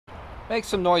Make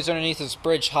some noise underneath this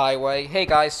bridge highway. Hey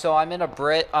guys, so I'm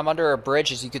under a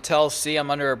bridge, as you could tell. See,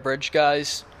 I'm under a bridge,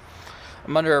 guys.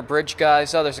 I'm under a bridge,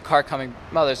 guys. Oh, there's a car coming.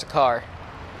 Oh, there's a car.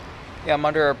 Yeah, I'm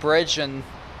under a bridge, and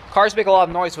cars make a lot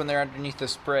of noise when they're underneath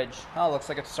this bridge. Oh, looks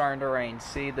like it's starting to rain.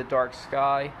 See the dark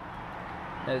sky?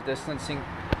 The distancing.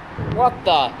 What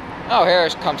the? Oh, here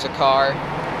comes a car.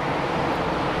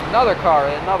 Another car,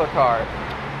 another car.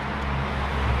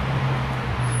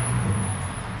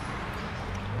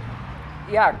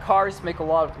 Yeah, cars make a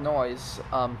lot of noise.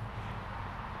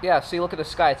 Yeah, see, look at the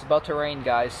sky. It's about to rain,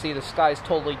 guys. See, the sky's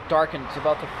totally dark and it's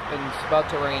about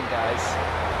to rain, guys.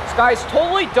 Sky's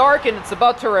totally dark and it's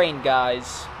about to rain,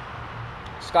 guys.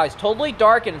 Sky's totally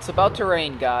dark and it's about to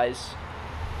rain, guys.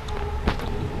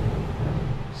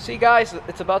 See, guys,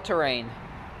 it's about to rain.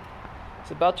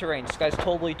 It's about to rain. Sky's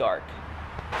totally dark.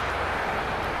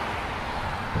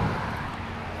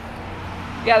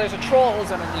 Yeah, there's a troll that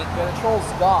lives underneath, but the troll's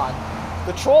gone.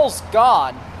 The troll's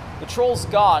gone. The troll's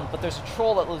gone, but there's a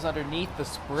troll that lives underneath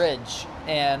this bridge,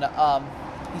 and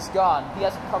he's gone. He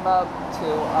hasn't come out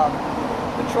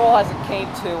to. The troll hasn't came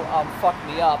to fuck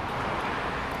me up.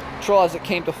 The troll hasn't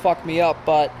came to fuck me up,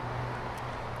 but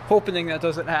hoping that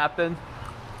doesn't happen.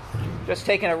 Just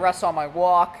taking a rest on my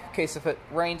walk in case if it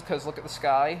rains, because look at the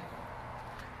sky.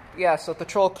 Yeah, so if the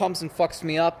troll comes and fucks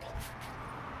me up,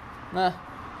 I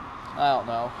don't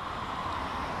know.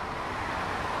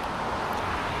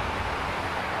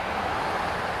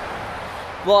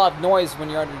 A lot of noise when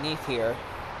you're underneath here.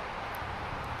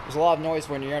 There's a lot of noise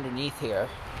when you're underneath here.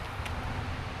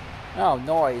 Oh,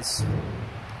 noise.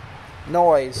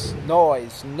 Noise,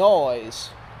 noise, noise.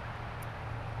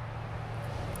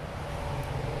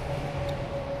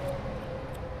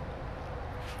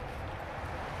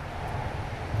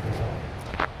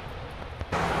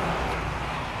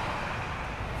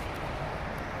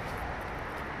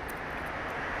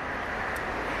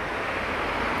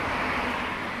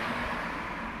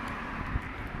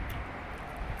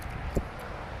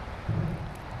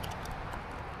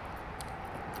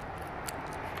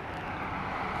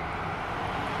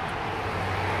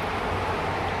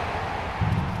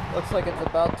 Looks like it's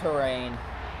about to rain.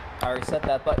 I already said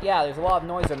that, but yeah, there's a lot of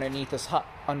noise underneath this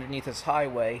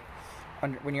highway,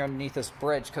 when you're underneath this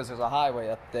bridge, because there's a highway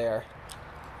up there,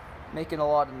 making a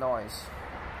lot of noise.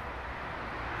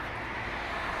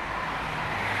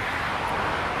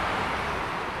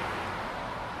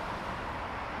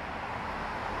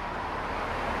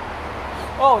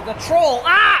 Oh, the troll!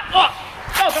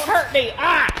 Ah! Oh, don't hurt me!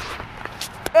 Ah!